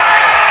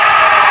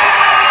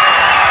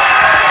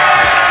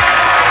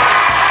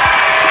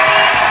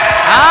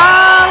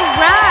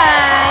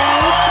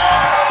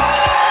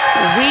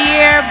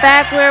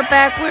We're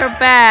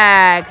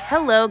back.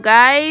 Hello,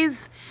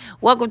 guys.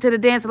 Welcome to the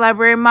Dance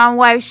Library Mom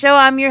Wife Show.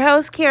 I'm your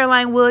host,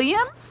 Caroline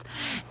Williams.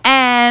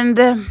 And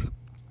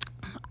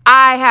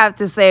I have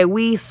to say,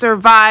 we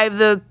survived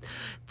the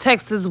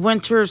Texas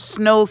winter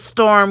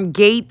snowstorm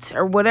gate,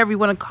 or whatever you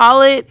want to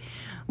call it.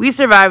 We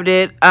survived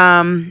it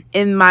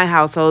in my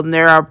household. And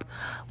there are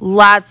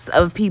lots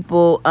of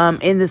people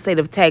in the state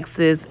of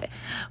Texas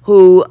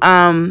who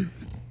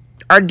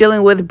are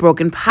dealing with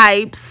broken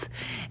pipes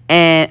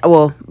and,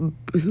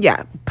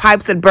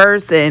 pipes that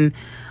burst and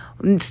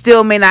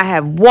still may not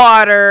have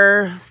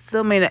water,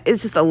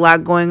 it's just a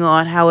lot going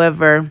on.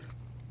 However,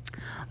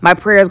 my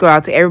prayers go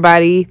out to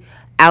everybody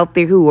out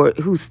there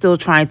who's still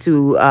trying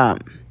to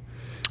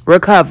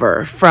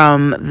recover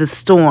from the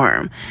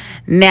storm.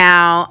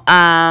 Now,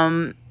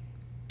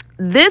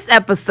 this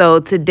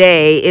episode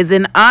today is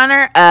in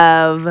honor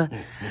of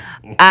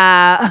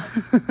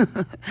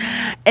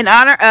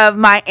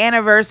my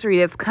anniversary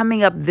that's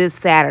coming up this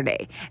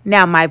Saturday.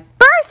 Now, my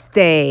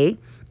birthday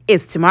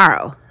is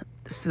tomorrow,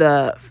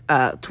 the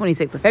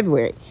 26th of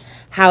February.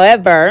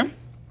 However,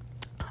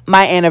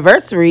 my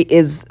anniversary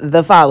is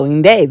the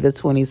following day, the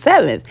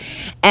 27th.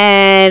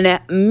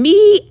 And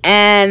me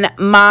and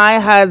my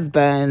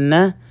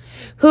husband,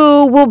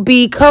 who will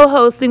be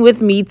co-hosting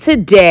with me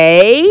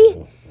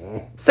today,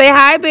 say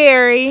hi,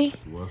 Barry.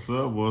 What's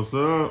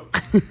up?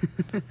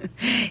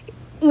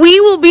 We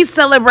will be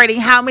celebrating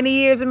how many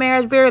years of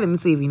marriage, Barry? Let me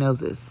see if he knows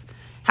this.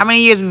 How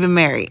many years we've been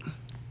married?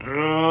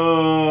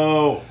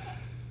 Oh,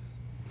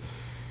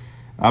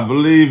 I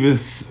believe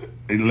it's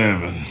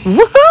 11.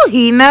 Woohoo!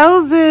 He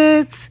knows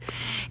it.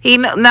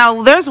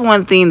 Now, there's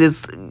one thing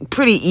that's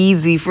pretty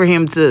easy for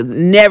him to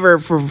never,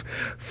 for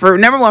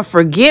number one,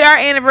 forget our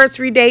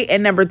anniversary date,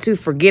 and number two,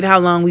 forget how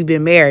long we've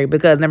been married,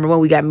 because number one,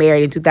 we got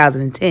married in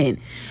 2010.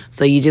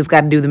 So you just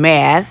got to do the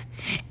math.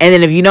 And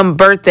then if you know my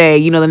birthday,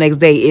 you know the next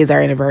day is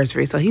our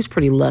anniversary. So he's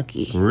pretty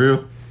lucky. For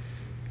real?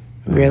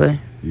 Really?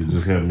 You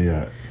just helped me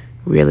out.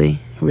 Really?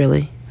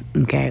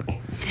 Okay.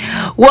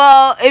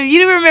 Well, if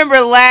you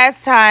remember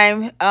last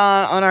time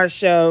on our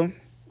show,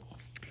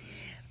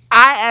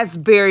 I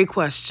asked Barry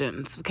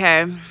questions,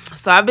 okay?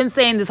 So I've been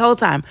saying this whole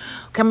time,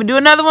 can we do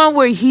another one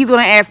where he's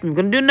going to ask me? We're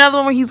going to do another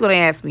one where he's going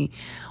to ask me.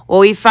 Well,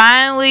 we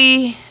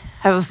finally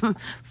have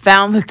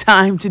found the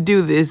time to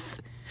do this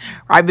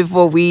right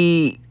before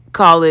we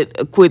call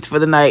it quits for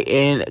the night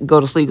and go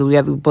to sleep, because we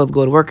have to both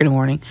go to work in the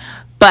morning.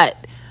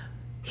 But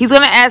he's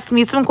going to ask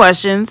me some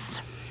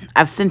questions.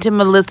 I've sent him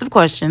a list of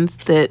questions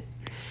that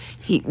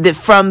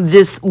from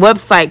this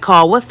website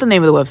called, what's the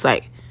name of the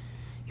website?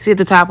 You see at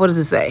the top, what does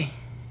it say?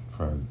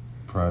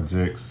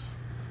 Projects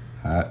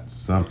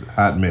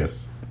Hot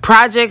Mess.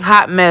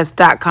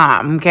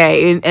 ProjectHotMess.com.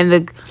 Okay, and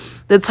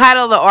the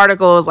title of the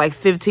article is like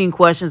 15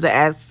 questions to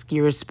ask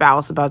your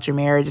spouse about your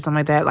marriage or something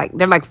like that. Like,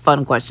 they're like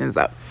fun questions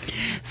though.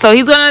 So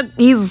he's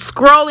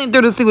scrolling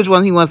through to see which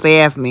one he wants to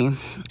ask me.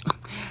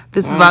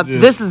 Scrolling.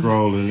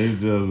 It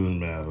doesn't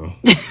matter.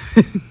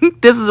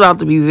 This is about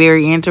to be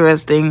very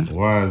interesting.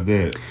 Why is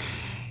that?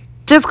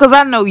 Just because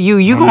I know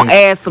you're going to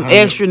add some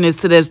extraness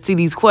to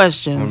these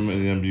questions. How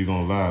many of them you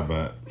going to lie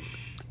about?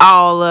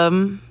 All of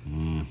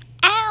them.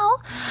 Ow.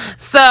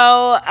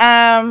 So,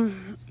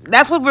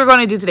 that's what we're going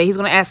to do today. He's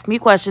going to ask me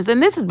questions.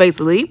 And this is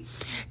basically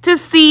to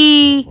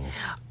see,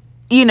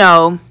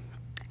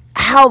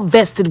 how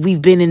vested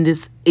we've been in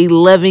this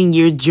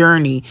 11-year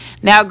journey.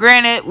 Now,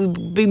 granted,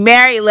 we've been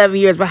married 11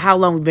 years, but how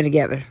long we've been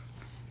together?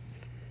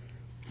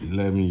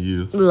 11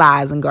 years.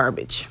 Lies and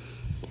garbage.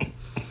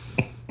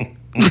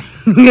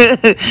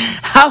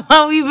 How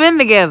long we been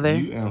together?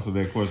 You answer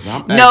that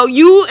question. No,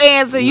 you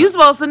answer. You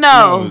supposed to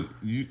know.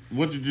 No,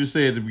 what did you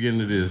say at the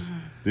beginning of this?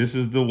 This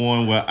is the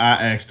one where I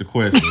asked the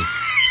question.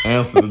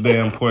 Answer the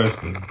damn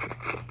question.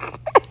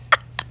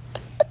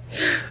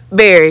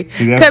 Barry.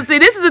 Because, see,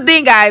 this is the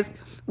thing, guys.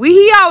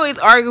 He always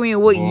arguing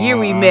what year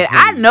we met.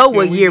 I know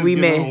what year we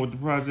met. With the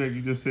project,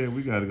 you just said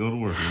we got to go to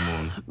work in the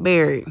morning.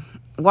 Barry,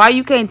 why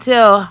you can't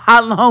tell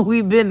how long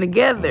we've been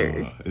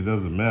together? It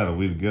doesn't matter.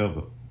 We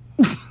together.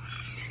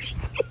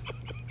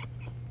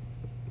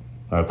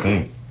 I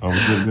think. Are we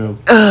together?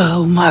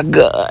 Oh, my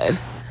God.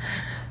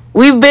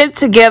 We've been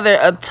together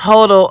a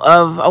total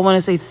of, I want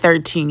to say,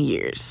 13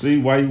 years. See,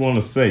 why you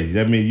want to say?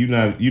 That means you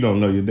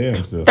don't know your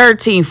damn self.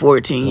 13,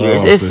 14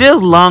 years. It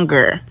feels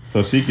longer.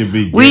 So she could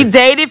be. We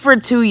dated for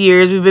 2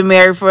 years. We've been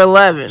married for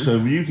 11. So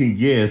you can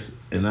guess,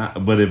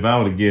 but if I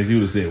would have guessed, you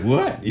would have said,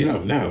 what? You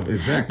don't know.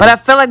 Exactly. But I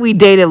feel like we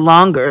dated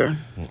longer.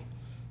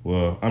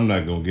 Well, I'm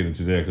not going to get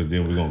into that, because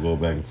then we're going to go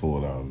back and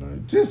forth all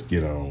night. Just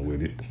get on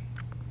with it.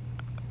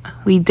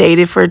 We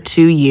dated for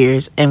 2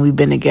 years, and we've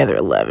been together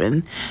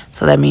 11.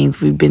 So that means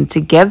we've been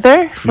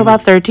together for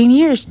about 13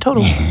 years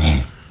total.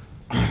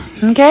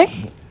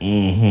 Okay?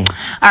 Mm-hmm.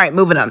 All right,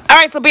 moving on. All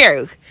right, so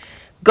Barry,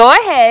 go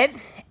ahead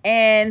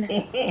and...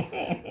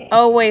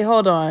 Oh, wait,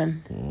 hold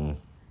on.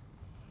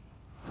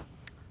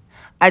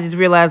 I just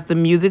realized the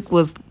music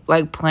was,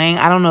 playing.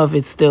 I don't know if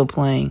it's still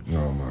playing.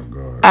 Oh, my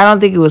God. I don't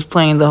think it was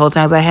playing the whole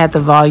time, because I had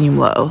the volume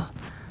low.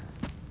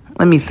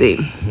 Let me see.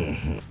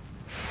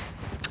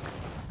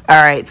 All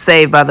right,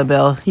 Saved by the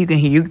Bell. You can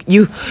hear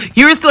you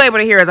were still able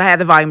to hear us. I had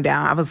the volume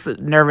down. I was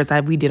nervous.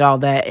 We did all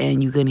that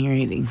and you couldn't hear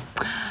anything.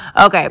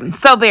 Okay,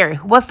 so Barry,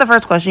 what's the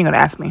first question you're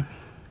gonna ask me?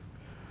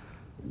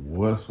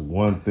 What's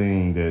one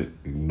thing that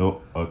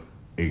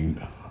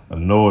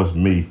annoys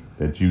me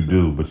that you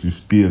do, but you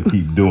still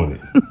keep doing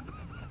it?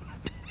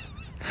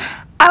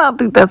 I don't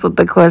think that's what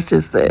the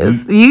question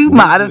says. You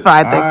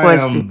modified that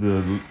question. I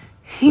am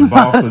the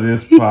boss of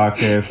this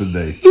podcast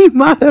today. He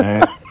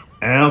modified.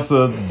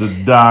 Answer the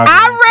dog.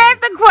 I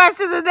read the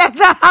questions and that's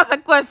not how the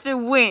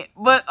question went.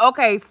 But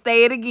okay,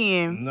 say it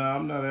again. No,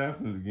 I'm not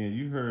asking it again.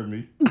 You heard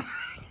me.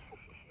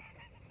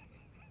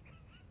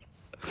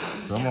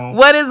 Come on.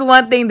 What is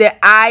one thing that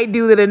I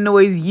do that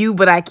annoys you,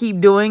 but I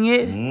keep doing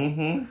it?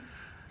 Mm-hmm.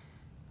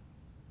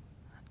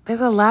 There's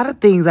a lot of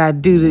things I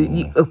do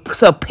that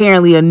so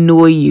apparently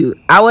annoy you.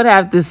 I would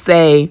have to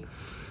say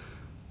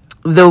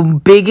the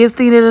biggest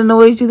thing that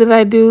annoys you that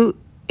I do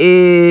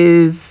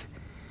is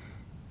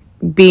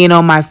being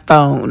on my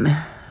phone.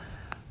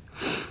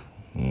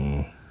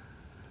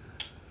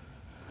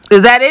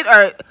 Is that it?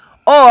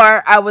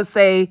 Or I would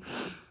say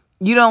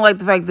you don't like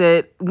the fact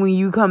that when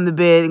you come to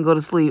bed and go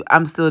to sleep,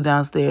 I'm still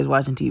downstairs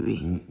watching TV.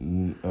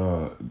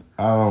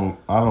 I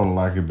don't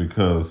like it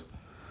because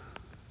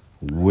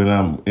when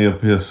I'm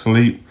up here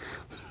asleep,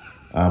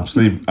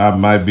 I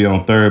might be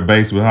on third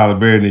base with Halle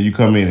Berry, and then you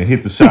come in and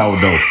hit the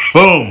shower door.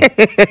 Boom!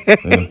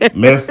 And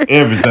messed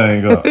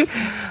everything up.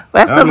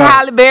 That's because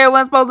Halle Berry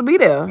wasn't supposed to be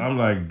there. I'm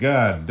like,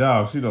 God,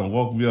 dog, she done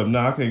woke me up.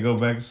 Now I can't go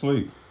back to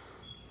sleep.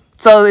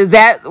 So is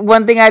that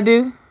one thing I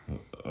do?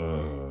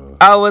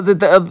 Or was it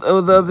the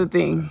other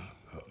thing?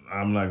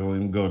 I'm not going to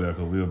even go there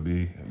because we'll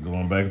be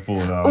going back and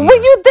forth. You have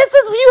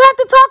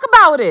to talk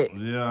about it.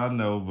 Yeah, I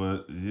know,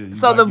 but...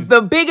 So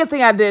the biggest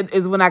thing I did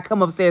is when I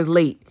come upstairs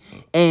late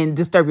and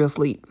disturb your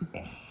sleep.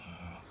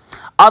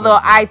 Although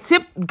I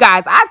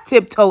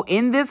tiptoe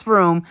in this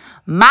room.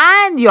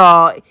 Mind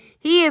y'all,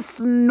 he is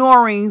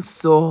snoring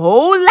so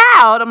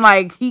loud. I'm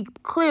like, he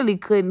clearly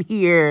couldn't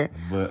hear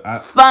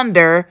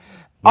thunder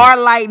or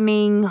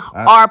lightning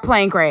or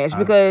plane crash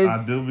because...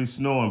 I do be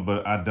snoring,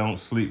 but I don't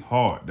sleep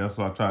hard. That's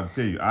what I try to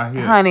tell you.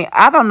 Honey,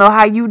 I don't know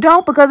how you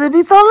don't because it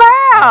be so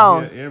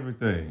loud. I hear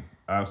everything.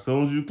 As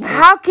soon as you close...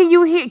 How can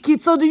you hear...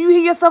 So do you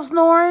hear yourself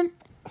snoring?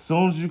 As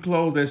soon as you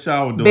close that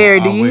shower door, Barry,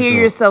 do you hear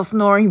yourself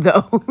snoring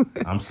though?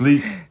 I'm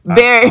asleep.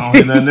 Barry, I don't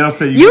hear nothing else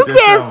till you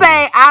can't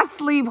say I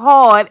sleep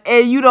hard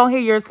and you don't hear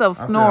yourself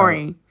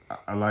snoring.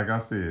 Like I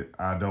said,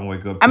 I don't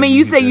wake up. I mean,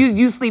 you say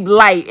you sleep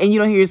light and you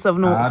don't hear yourself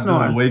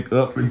snoring. I don't wake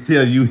up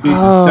until you hit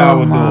the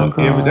shower door.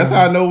 That's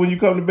how I know when you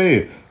come to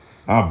bed.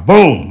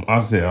 Boom!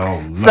 I said,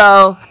 oh no.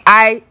 So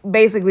I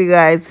basically,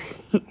 guys,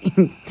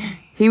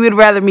 he would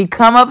rather me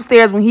come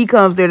upstairs when he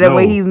comes there. That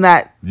way he's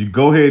not. You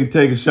go ahead and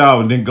take a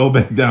shower and then go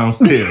back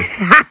downstairs.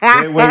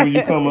 That way when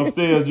you come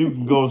upstairs, you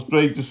can go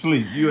straight to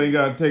sleep. You ain't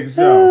got to take a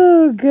shower.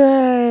 Oh,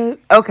 God.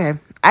 Okay.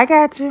 I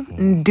got you.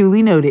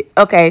 Duly noted.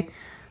 Okay.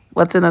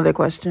 What's another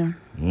question?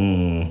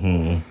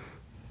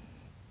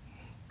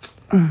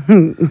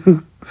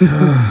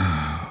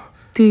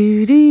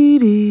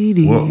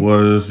 What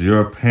was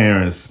your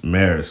parents'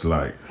 marriage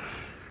like?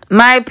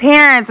 My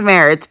parents'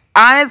 marriage,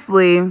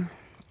 honestly,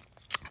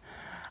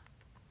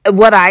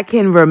 what I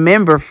can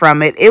remember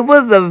from it, it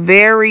was a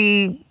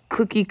very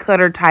cookie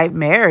cutter type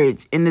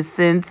marriage in the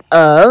sense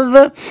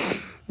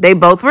of they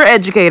both were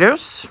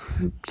educators,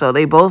 so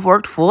they both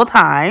worked full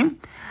time.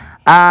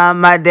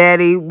 My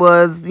daddy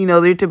was,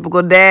 their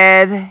typical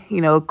dad,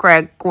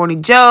 crack corny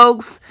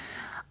jokes,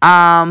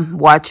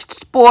 watched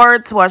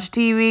sports, watched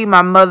TV.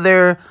 My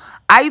mother,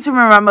 I used to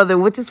remember my mother,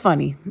 which is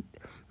funny.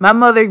 My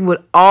mother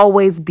would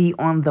always be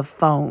on the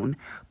phone,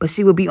 but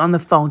she would be on the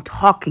phone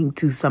talking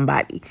to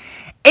somebody.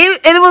 And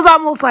it was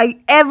almost like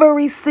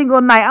every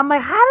single night. I'm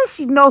like, how does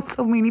she know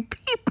so many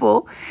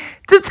people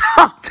to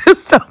talk to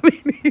so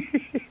many?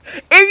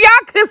 If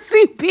y'all could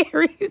see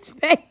Barry's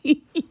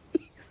face.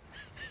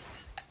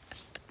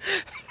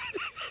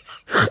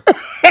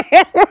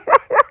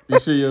 You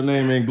see your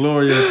name ain't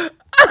Gloria?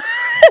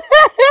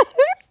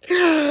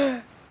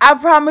 I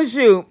promise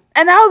you.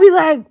 And I would be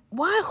like,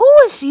 why? Who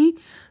is she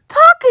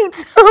talking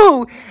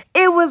to?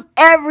 It was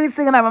every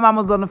single night my mom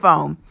was on the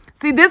phone.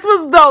 See, this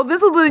was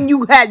when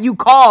you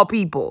call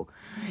people.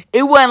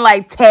 It wasn't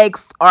like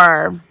text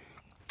or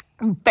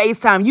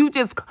FaceTime.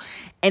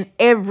 And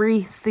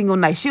every single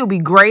night she'll be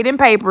grading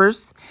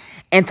papers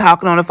and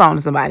talking on the phone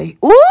to somebody.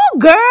 Ooh,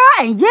 girl,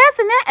 and yes,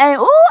 and that, and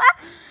ooh.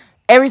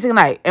 Every single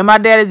night. And my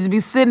dad would just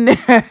be sitting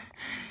there.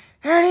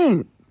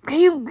 Ernie, can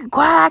you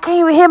quiet? I can't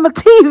even hear my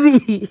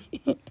TV.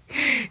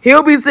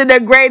 He'll be sitting there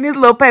grading his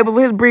little paper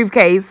with his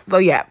briefcase. So,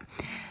 yeah.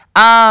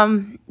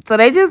 So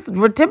they just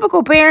were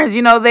typical parents.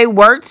 They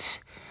worked.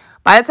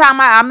 By the time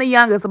I'm the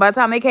youngest, so by the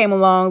time they came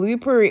along, we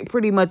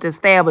pretty much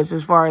established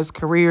as far as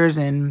careers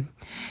and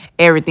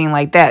everything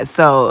like that.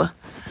 So,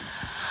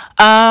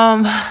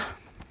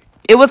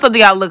 it was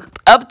something I looked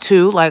up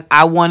to, like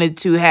I wanted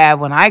to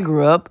have when I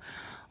grew up.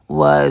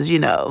 Was,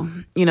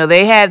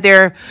 they had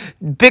their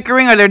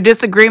bickering or their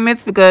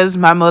disagreements because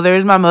my mother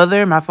is my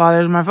mother and my father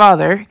is my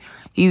father.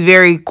 He's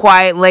very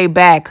quiet, laid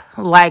back,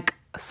 like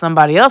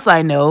somebody else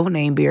I know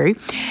named Barry.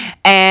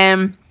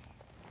 And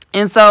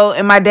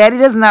my daddy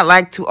does not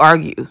like to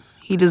argue.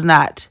 He does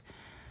not.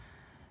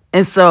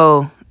 And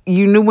so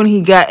you knew when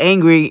he got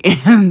angry,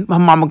 and my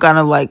mama kind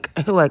of like,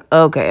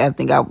 okay, I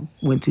think I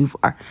went too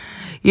far.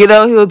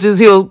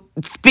 He'll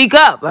speak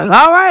up, like,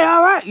 all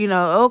right.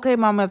 Okay,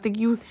 mama, I think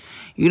you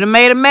done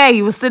made him mad.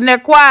 He was sitting there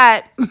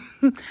quiet.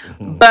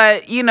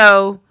 But,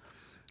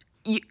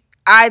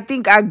 I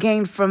think I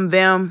gained from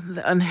them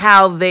on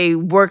how they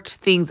worked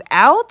things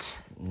out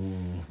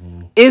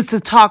is to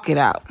talk it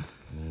out.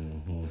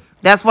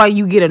 That's why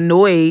you get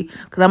annoyed,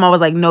 because I'm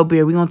always like, no,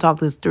 Bear, we're going to talk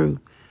this through.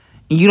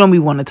 And you don't be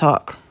want to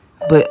talk.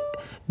 But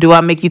do I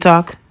make you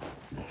talk?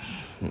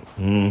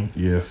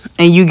 Yes.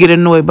 And you get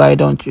annoyed by it,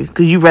 don't you?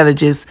 Because you rather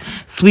just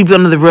sweep it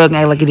under the rug and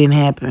act like it didn't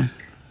happen.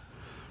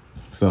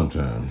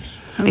 Sometimes.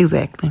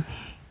 Exactly.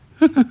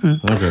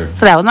 Okay.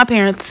 So that was my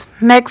parents.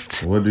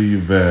 Next. What do you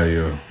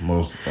value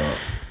most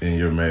in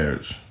your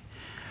marriage?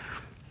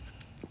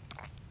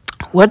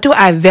 What do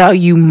I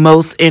value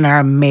most in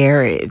our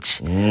marriage?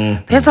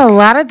 There's a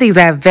lot of things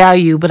I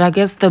value, but I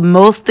guess the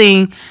most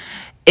thing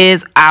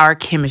is our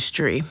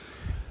chemistry.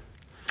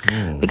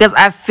 Because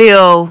I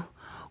feel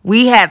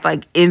we had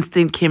like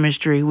instant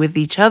chemistry with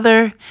each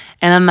other,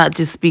 and I'm not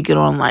just speaking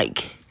on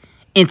like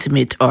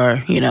intimate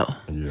or, Yeah.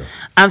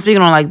 I'm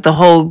speaking on like the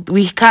whole,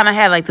 we kind of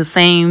had like the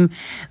same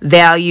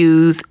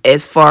values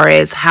as far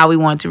as how we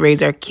want to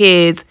raise our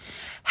kids,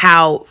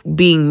 how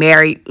being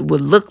married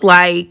would look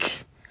like,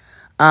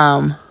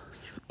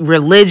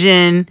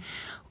 religion.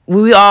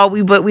 We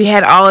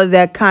had all of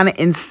that kind of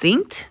in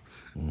sync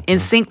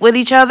with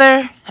each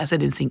other. I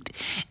said in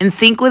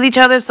sync with each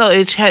other. So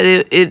I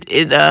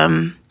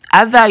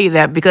value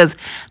that because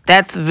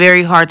that's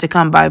very hard to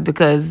come by,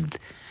 because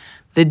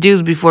the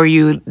dudes before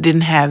you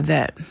didn't have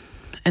that.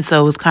 And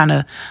so it was kind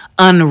of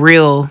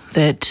unreal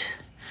that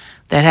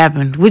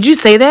happened. Would you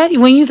say that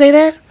when you say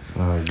that?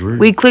 I agree.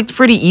 We clicked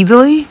pretty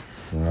easily.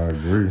 I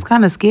agree. It's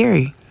kind of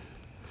scary.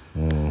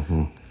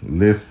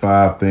 List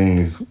 5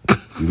 things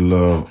you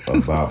love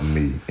about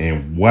me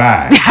and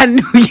why. I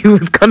knew you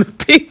was going to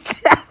pick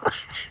that.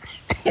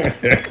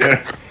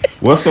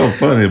 What's so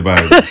funny about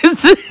it?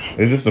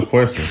 It's just a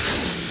question.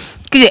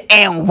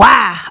 And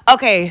why?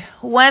 Okay,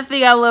 one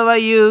thing I love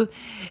about you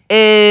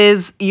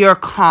is your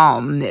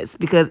calmness,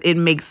 because it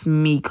makes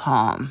me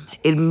calm.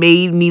 It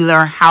made me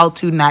learn how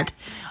to not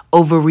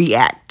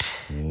overreact.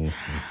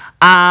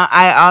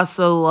 I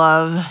also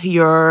love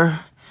your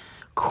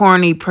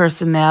corny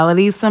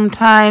personality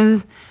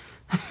sometimes.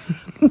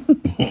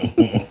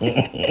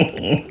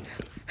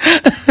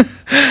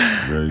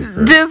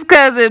 Just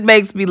because it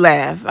makes me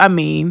laugh. I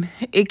mean,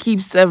 it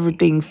keeps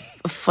everything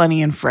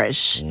funny and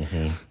fresh.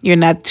 You're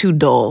not too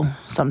dull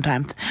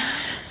sometimes.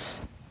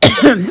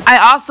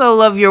 I also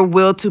love your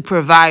will to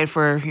provide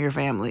for your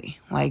family,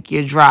 like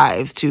your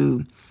drive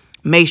to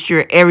make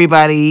sure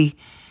everybody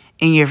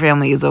in your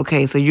family is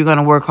okay. So you're going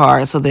to work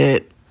hard so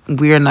that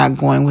we're not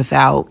going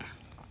without.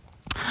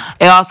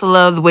 I also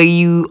love the way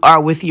you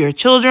are with your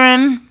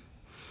children.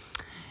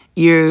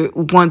 You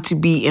want to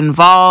be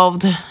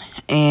involved,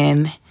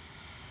 and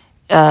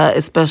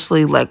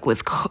especially like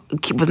with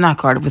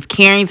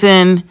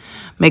Carrington,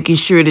 making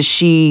sure that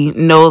she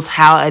knows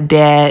how a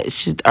dad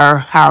should, or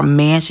how a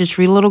man should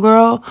treat a little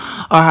girl,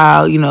 or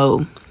how,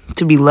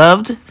 to be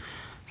loved.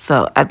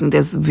 So I think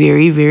that's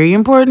very, very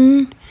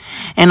important.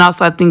 And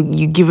also I think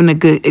you've given a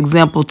good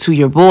example to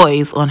your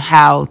boys on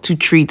how to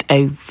treat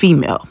a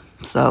female.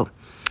 So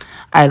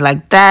I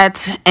like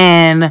that.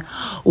 And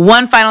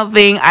one final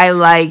thing I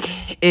like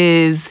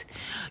is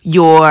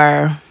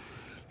your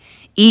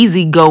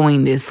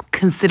easygoingness,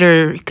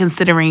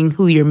 considering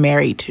who you're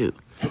married to.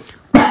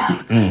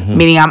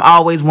 Meaning I'm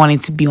always wanting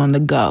to be on the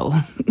go.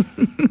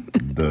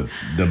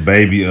 the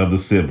baby of the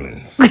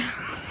siblings.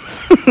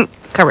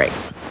 Correct.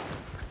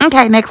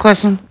 Okay, next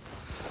question.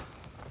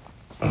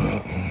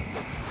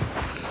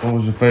 What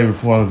was your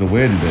favorite part of the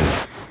wedding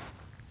day?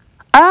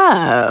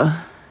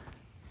 Oh.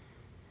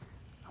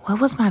 What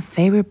was my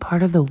favorite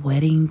part of the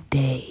wedding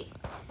day?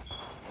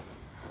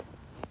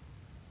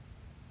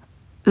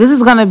 This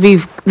is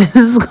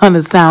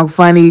gonna sound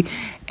funny,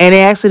 and it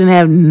actually didn't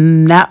have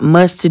not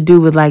much to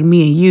do with like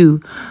me and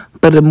you,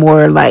 but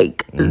more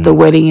like the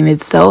wedding in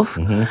itself.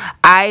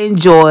 I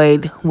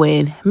enjoyed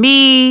when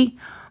me,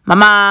 my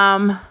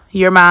mom,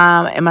 your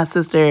mom, and my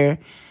sister,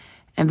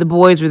 and the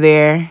boys were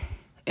there,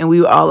 and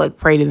we were all like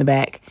prayed in the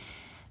back,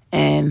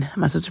 and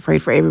my sister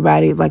prayed for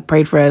everybody, like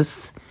prayed for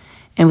us,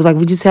 and was like,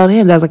 we just held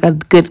hands. That was like a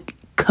good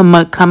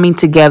coming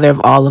together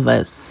of all of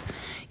us.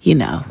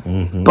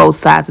 Both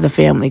sides of the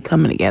family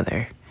coming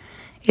together.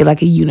 It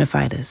like it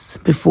unified us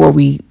before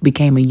we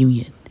became a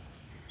union.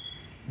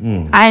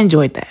 I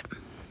enjoyed that.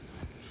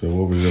 So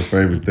what was your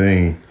favorite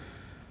thing?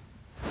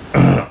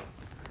 Let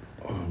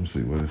me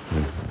see what it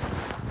says.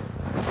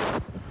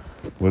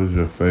 What is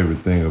your favorite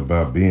thing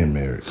about being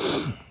married?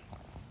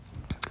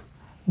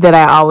 That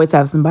I always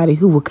have somebody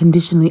who will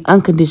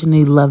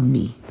unconditionally love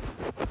me.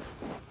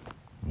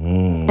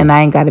 And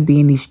I ain't got to be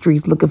in these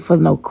streets looking for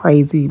no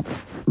crazy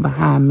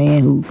behind man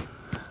who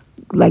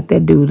like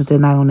that dude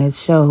tonight on that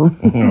show.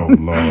 Oh,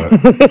 Lord.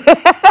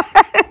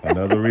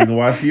 Another reason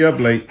why she up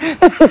late.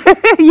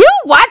 You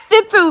watched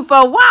it too,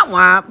 so womp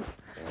womp.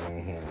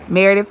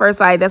 Married at First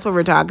Sight, that's what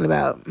we're talking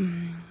about.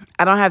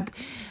 I don't have to,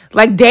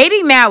 like,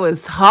 dating now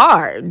is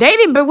hard.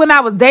 Dating, but when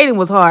I was dating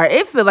was hard.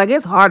 It feels like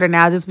it's harder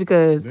now just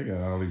because They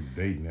got all these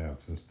dating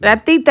apps and I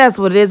stuff. think that's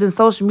what it is, and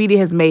social media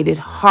has made it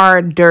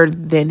harder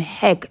than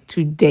heck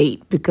to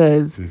date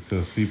because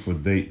People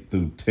date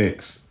through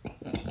text.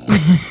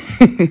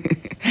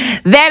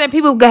 that and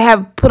people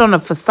have put on a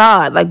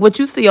facade. Like what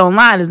you see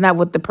online is not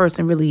what the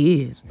person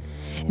really is.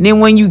 And then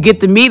when you get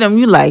to meet them,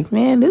 you like,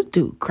 man, this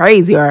dude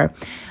crazy, or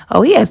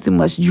oh, he has too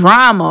much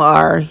drama,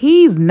 or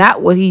he's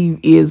not what he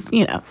is,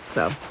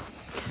 So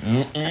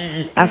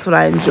that's what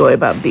I enjoy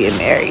about being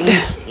married.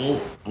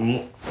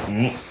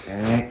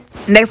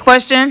 Next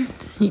question.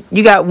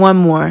 You got one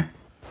more.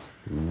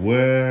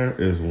 Where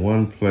is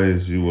one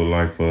place you would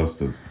like for us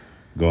to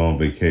go on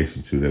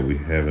vacation to that we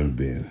haven't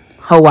been?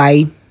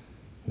 Hawaii.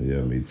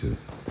 Yeah, me too.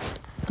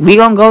 We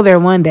gonna go there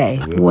one day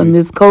when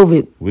this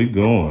COVID. We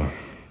going.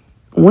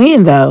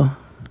 When though?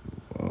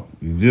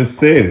 You just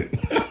said it.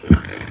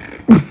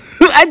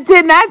 I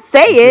did not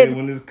say it.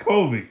 When it's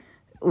COVID.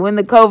 When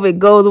the COVID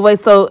goes away.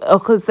 So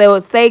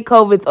say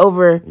COVID's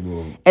over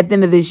at the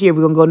end of this year.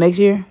 We're gonna go next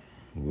year?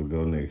 We'll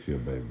go next year,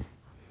 baby.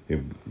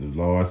 If the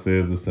Lord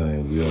says the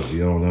same, we'll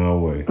be on our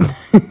way.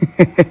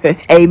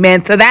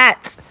 Amen to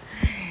that.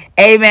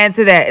 Amen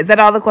to that. Is that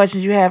all the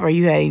questions you have, or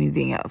you had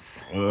anything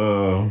else?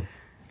 Or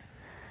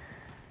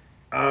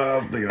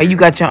you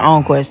got your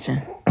own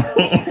question?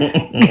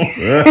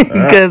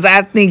 Because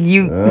I think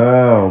you.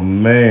 Oh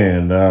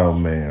man.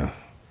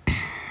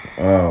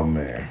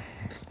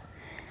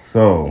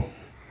 So,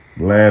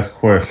 last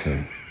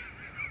question.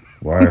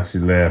 Why is she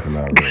laughing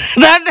already?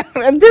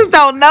 I just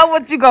don't know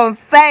what you're going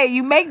to say.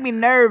 You make me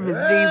nervous,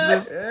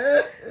 Jesus.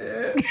 I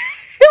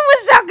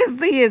wish y'all could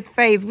see his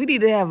face. We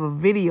need to have a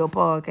video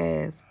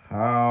podcast.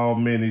 How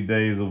many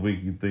days a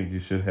week you think you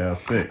should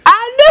have sex?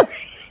 I knew.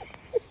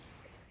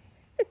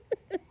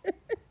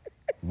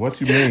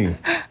 What you mean?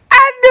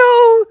 I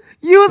knew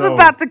you was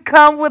about to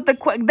come with the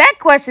question. That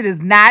question is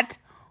not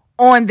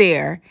on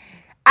there.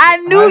 I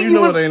knew How you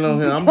know was it ain't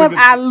on here? because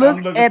I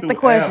looked at the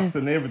questions.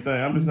 And everything.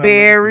 I'm just not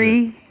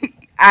Barry,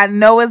 I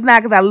know it's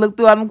not because I looked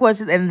through all them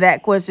questions and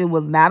that question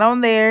was not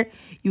on there.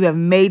 You have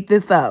made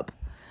this up.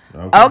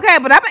 Okay,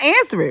 but I'm gonna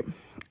answer it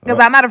because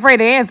I'm not afraid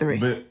to answer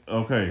it.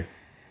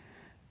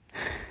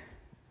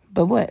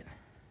 But what?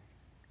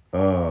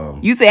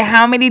 You said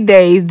how many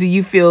days do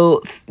you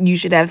feel you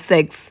should have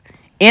sex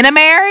in a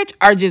marriage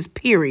or just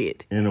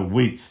period? In a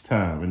week's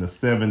time, in a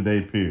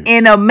 7-day period.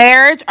 In a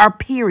marriage or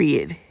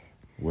period?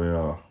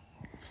 Well,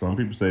 some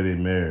people say they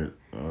married,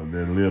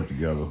 they live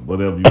together,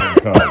 whatever you want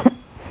to call it.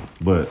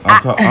 But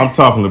I'm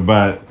talking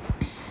about,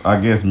 I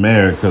guess,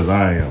 married because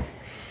I am.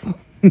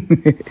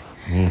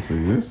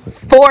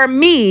 For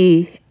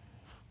me,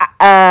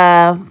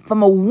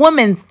 from a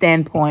woman's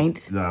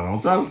standpoint. No,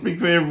 I'm trying to speak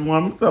for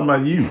everyone. I'm talking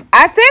about you.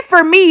 I said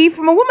for me,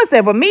 from a woman's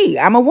standpoint, me,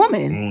 I'm a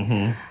woman.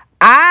 Mm-hmm.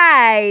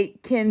 I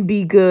can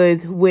be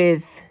good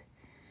with.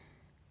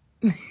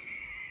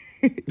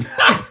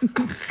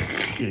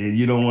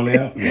 You don't want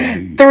to answer that,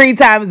 do you? 3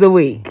 times a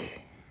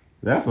week.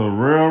 That's a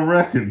real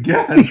record,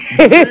 guys. 3,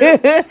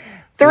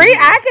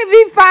 I can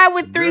be fine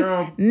with 3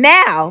 Girl.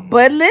 now.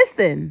 But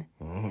listen.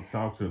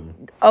 Talk to me.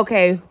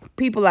 Okay,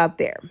 people out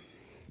there.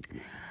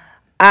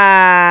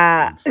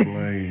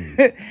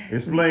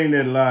 Explain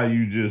that lie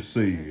you just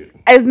said.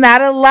 It's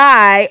not a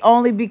lie,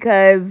 only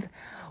because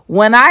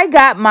when I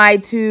got my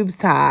tubes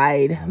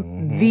tied,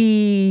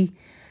 the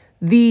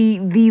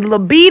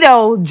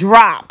libido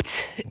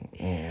dropped.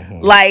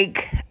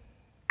 Like,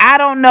 I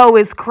don't know,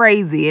 it's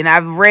crazy. And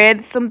I've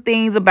read some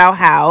things about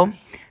how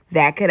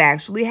that could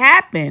actually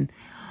happen.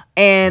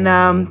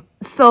 And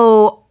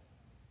so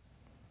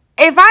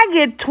if I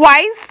get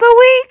twice a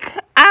week,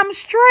 I'm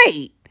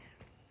straight.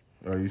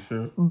 Are you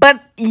sure?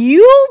 But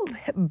you,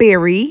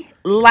 Barry,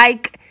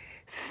 like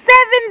 7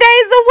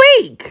 days a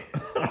week.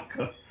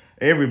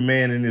 Every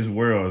man in this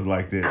world is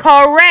like that.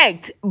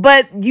 Correct.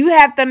 But you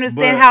have to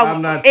understand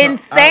how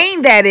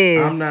insane that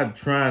is. I'm not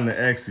trying to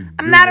actually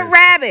I'm not a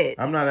rabbit.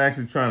 I'm not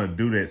actually trying to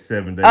do that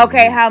 7 days.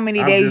 Okay, how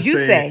many days you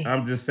say?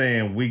 I'm just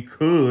saying we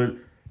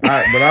could. But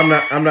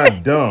I'm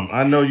not dumb.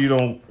 I know you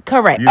don't.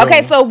 Correct.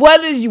 Okay, so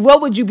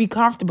what would you be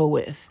comfortable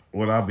with?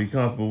 What I'll be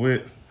comfortable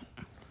with?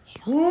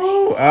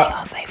 Ooh,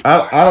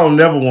 I don't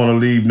never want to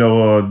leave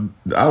no.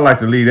 I like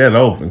to leave that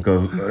open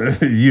because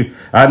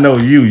I know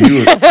you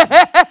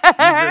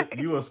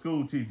a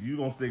school teacher. You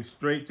gonna stick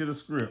straight to the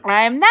script.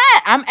 I am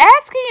not. I'm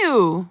asking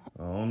you.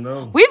 I don't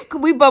know. We've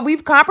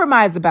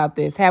compromised about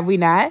this, have we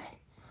not?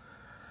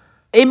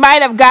 It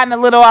might have gotten a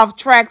little off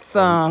track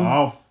some.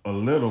 Off a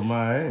little,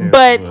 my ass.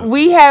 But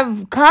we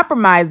have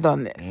compromised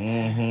on this.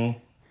 Mm-hmm.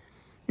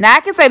 Now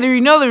I can say, do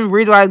you know the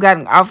reason why I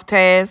got off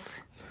task?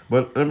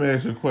 But let me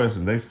ask you a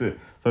question. They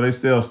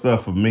sell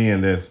stuff for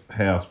men that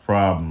has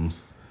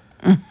problems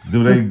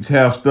Do they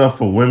have stuff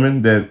for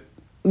women that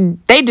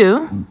They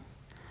do.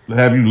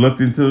 have you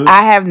looked into it?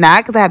 I have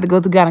not, because I have to go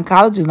to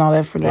gynecologist and all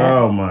that for that.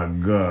 Oh my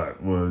God!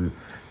 Well,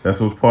 that's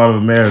what part of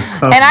a marriage.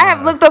 And I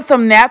have looked up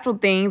some natural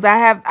things.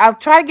 I've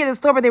tried to get a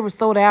store, but they were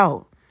sold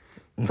out.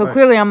 So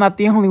clearly, I'm not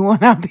the only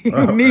one out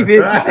there who need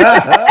it.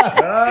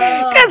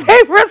 Because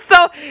they were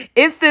so.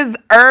 It's this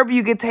herb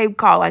you can take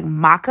called like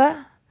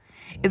maca.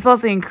 It's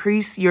supposed to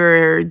increase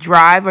your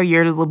drive or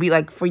your little bit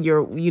like for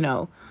your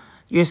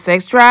your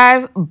sex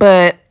drive.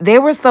 But they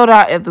were sold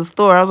out at the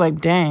store. I was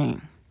like,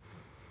 dang.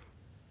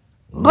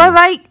 But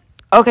like,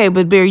 okay,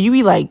 but Barry, you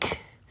be like,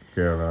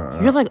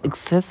 Caroline, you're like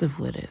excessive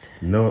with it.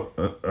 No,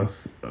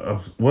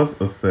 what's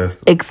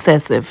excessive?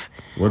 Excessive.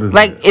 What is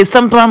like? that? It's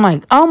something I'm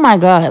like, oh my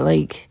God,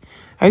 like,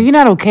 are you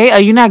not okay?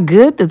 Are you not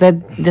good?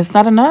 That's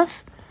not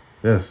enough?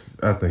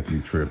 I think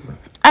you tripping.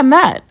 I'm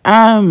not.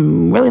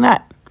 I'm really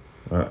not.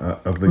 I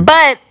think.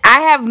 But I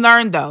have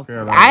learned though.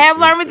 Caroline, I have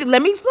learned with you.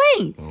 Let me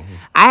explain.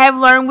 I have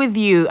learned with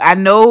you. I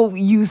know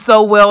you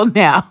so well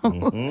now.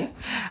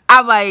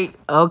 I'm like,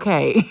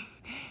 okay.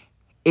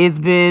 It's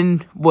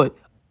been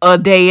a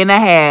day and a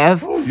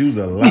half. Oh, use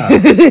a lot.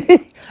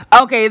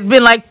 Okay, it's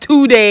been like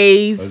 2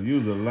 days.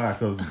 Use a lot,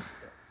 cause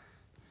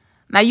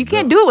Now you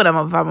can't do it when I'm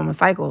on a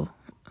cycle.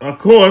 of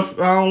course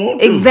I don't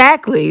want to.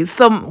 Exactly.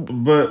 So,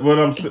 But what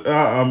I'm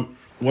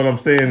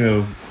saying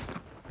is,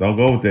 don't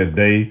go with that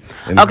day.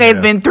 okay, it's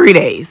been 3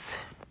 days.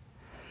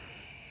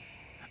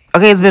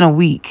 Okay, it's been a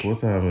week.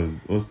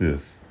 What's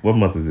this? What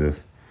month is this?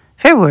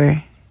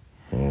 February.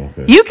 Oh,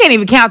 okay. You can't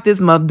even count this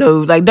month,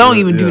 dude. Like, don't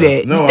even do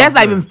that. No, that's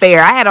not even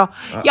fair. I had a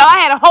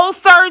whole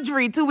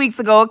surgery 2 weeks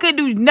ago. I couldn't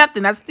do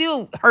nothing. I'm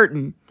still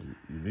hurting.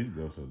 You need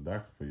to go to the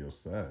doctor for your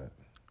side.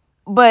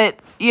 But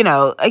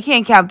I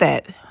can't count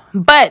that.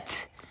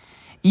 But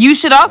you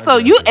should also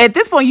at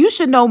this point you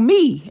should know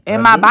me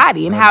and my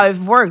body and how it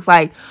works.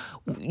 Like,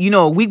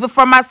 a week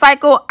before my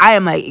cycle, I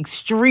am like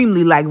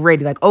extremely like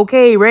ready. Like,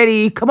 okay,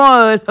 ready. Come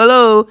on,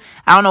 hello.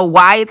 I don't know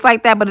why it's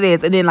like that, but it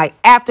is. And then like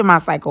after my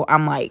cycle,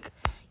 I'm like,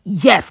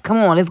 yes, come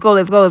on, let's go.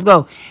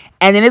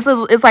 And then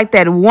it's like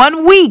that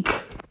 1 week.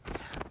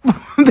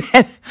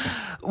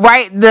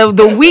 Right,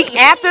 the week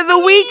after the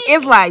week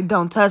is like,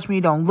 don't touch me,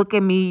 don't look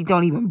at me,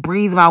 don't even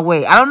breathe my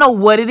way. I don't know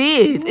what it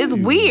is. It's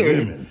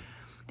weird. Women.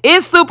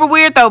 It's super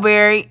weird though,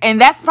 Barry. And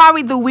that's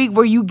probably the week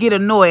where you get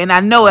annoyed. And I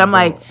know it. I'm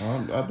like,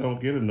 I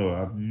don't get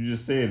annoyed. You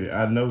just said it.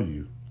 I know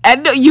you. I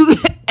know you.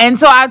 And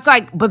so I was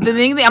like, but the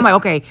thing, I'm like,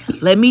 okay,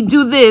 let me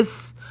do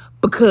this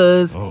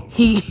because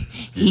he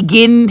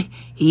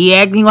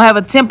acting gonna have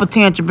a temper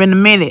tantrum in a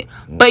minute.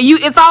 But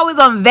it's always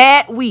on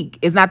that week.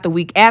 It's not the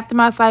week after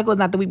my cycle. It's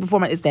not the week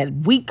before it's that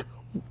week,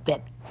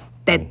 that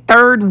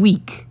third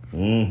week.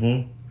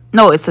 Mm-hmm.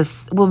 No, it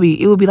will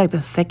be like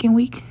the second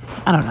week.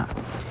 I don't know.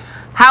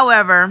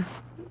 However,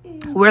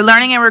 we're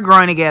learning and we're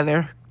growing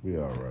together. We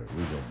all right.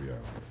 We're gonna be all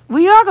right.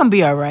 We are gonna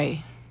be all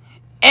right.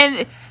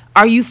 And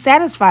are you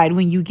satisfied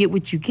when you get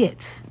what you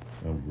get?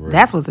 I'm great.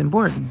 That's what's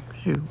important.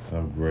 Shoot.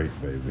 I'm great,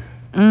 baby.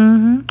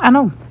 I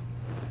know.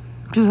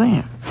 Just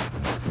saying.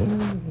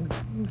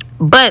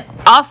 But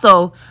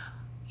also,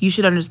 you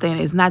should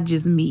understand it's not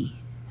just me.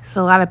 It's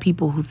a lot of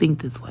people who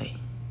think this way.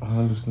 I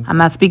understand. I'm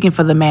not speaking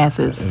for the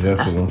masses. And that's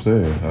what I'm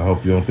saying. I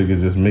hope you don't think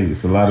it's just me.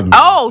 It's a lot of men.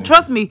 Oh,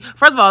 trust me.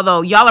 First of all,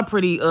 though, y'all are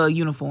pretty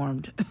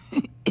uniformed.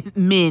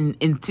 Men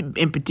in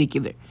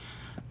particular.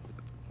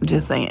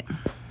 Just saying.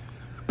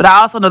 But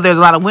I also know there's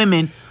a lot of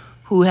women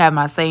who have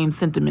my same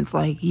sentiments.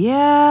 Like,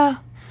 yeah,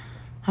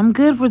 I'm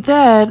good with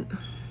that.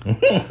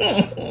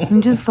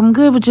 I'm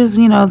good with just,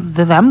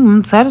 that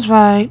I'm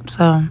satisfied.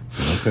 So.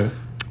 Okay.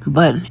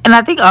 But, and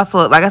I think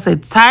also, like I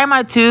said, tying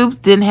my tubes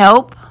didn't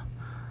help.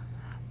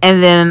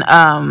 And then,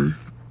 I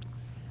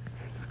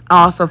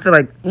also feel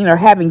like,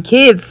 having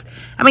kids.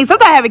 I mean,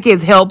 sometimes having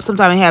kids helps.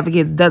 Sometimes having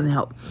kids doesn't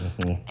help.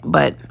 Mm-hmm.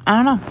 But,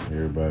 I don't know.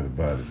 Everybody's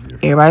body is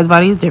different. Everybody's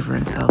body is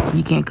different. So,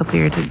 you can't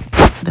compare it to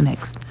the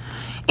next.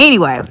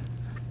 Anyway.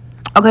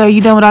 Okay, are you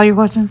done with all your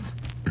questions?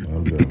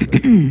 I'm done.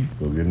 Baby.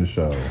 Go get in the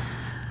shower.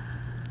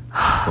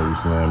 Before you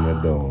slam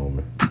that door on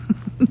me.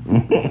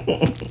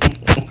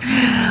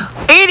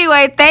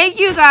 Anyway, thank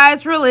you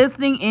guys for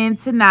listening in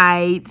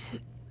tonight.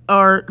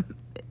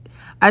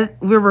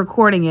 We're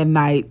recording at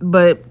night,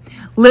 but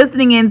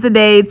listening in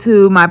today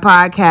to my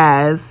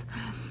podcast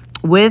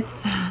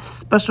with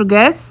special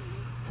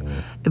guests,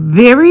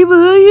 Barry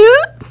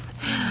Williams,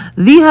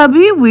 the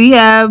hubby. We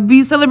have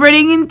be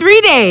celebrating in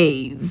 3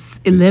 days,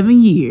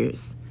 11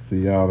 years. See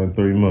y'all in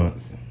 3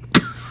 months.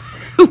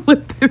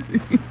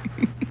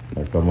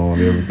 I come on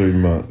every 3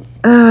 months.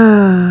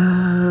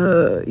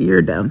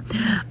 You're dumb.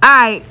 All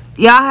right,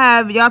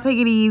 y'all take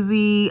it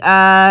easy.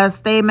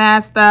 Stay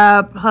masked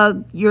up.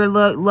 Hug your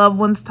loved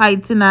ones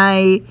tight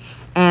tonight,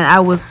 and I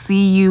will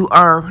see you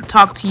or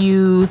talk to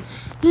you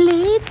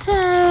later.